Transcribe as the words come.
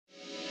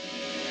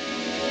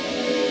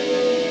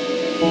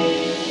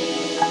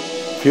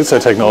Fuel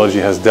cell technology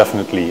has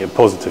definitely a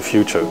positive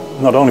future,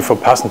 not only for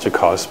passenger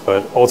cars,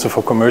 but also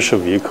for commercial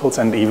vehicles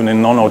and even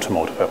in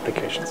non-automotive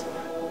applications.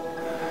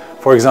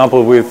 For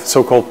example, with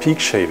so-called peak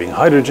shaving,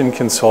 hydrogen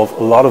can solve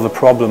a lot of the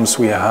problems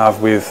we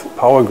have with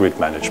power grid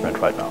management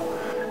right now.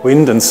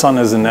 Wind and sun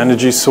as an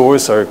energy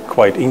source are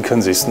quite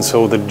inconsistent,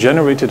 so the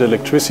generated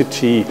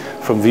electricity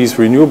from these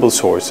renewable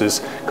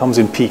sources comes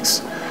in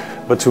peaks.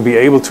 But to be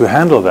able to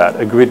handle that,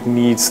 a grid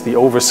needs the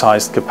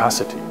oversized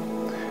capacity.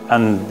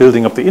 And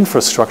building up the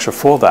infrastructure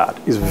for that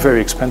is very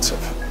expensive.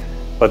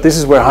 But this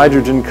is where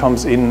hydrogen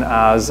comes in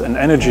as an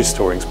energy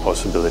storing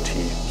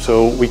possibility.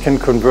 So we can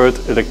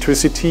convert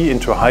electricity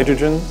into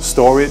hydrogen,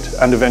 store it,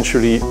 and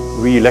eventually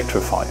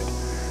re-electrify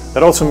it.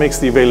 That also makes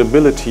the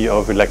availability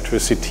of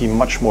electricity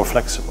much more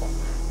flexible.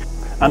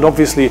 And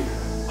obviously,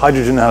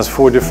 hydrogen has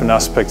 4 different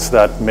aspects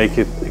that make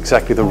it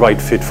exactly the right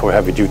fit for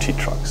heavy-duty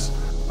trucks.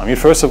 I mean,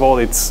 first of all,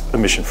 it's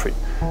emission-free.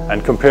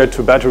 And compared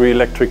to battery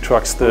electric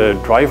trucks, the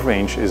drive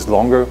range is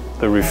longer,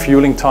 the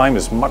refueling time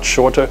is much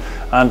shorter,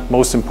 and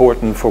most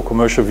important for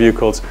commercial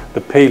vehicles,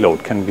 the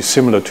payload can be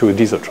similar to a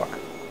diesel truck.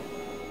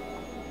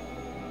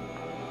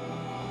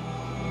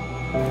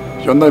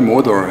 Hyundai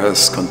Motor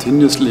has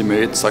continuously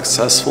made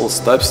successful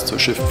steps to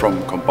shift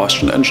from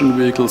combustion engine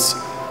vehicles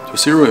to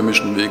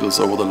zero-emission vehicles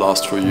over the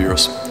last few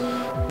years.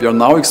 We are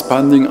now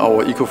expanding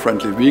our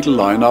eco-friendly vehicle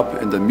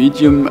lineup in the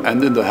medium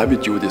and in the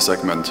heavy-duty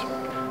segment.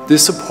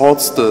 This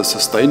supports the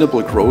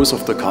sustainable growth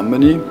of the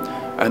company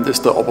and is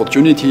the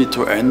opportunity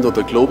to enter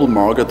the global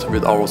market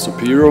with our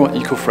superior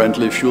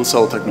eco-friendly fuel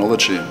cell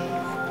technology.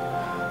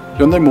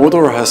 Hyundai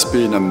Motor has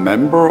been a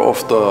member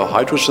of the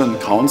Hydrogen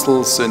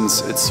Council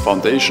since its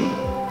foundation.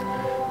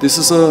 This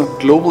is a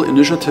global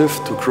initiative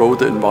to grow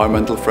the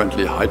environmental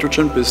friendly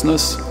hydrogen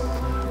business,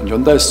 and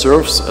Hyundai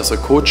serves as a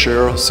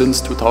co-chair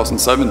since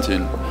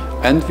 2017.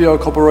 And we are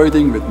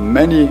cooperating with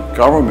many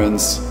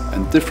governments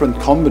and different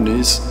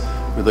companies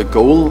with the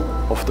goal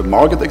of the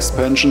market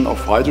expansion of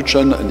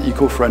hydrogen and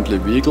eco-friendly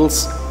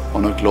vehicles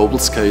on a global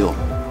scale.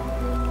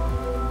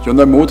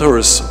 Hyundai Motor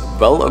is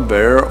well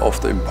aware of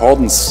the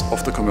importance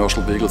of the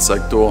commercial vehicle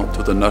sector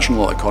to the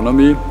national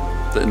economy,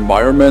 the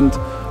environment,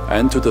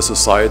 and to the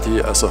society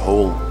as a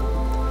whole.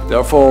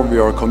 Therefore, we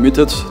are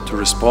committed to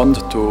respond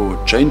to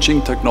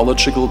changing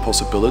technological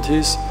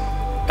possibilities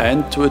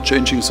and to a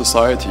changing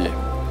society.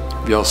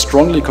 We are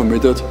strongly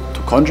committed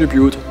to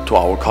contribute to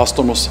our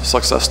customers'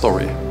 success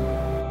story.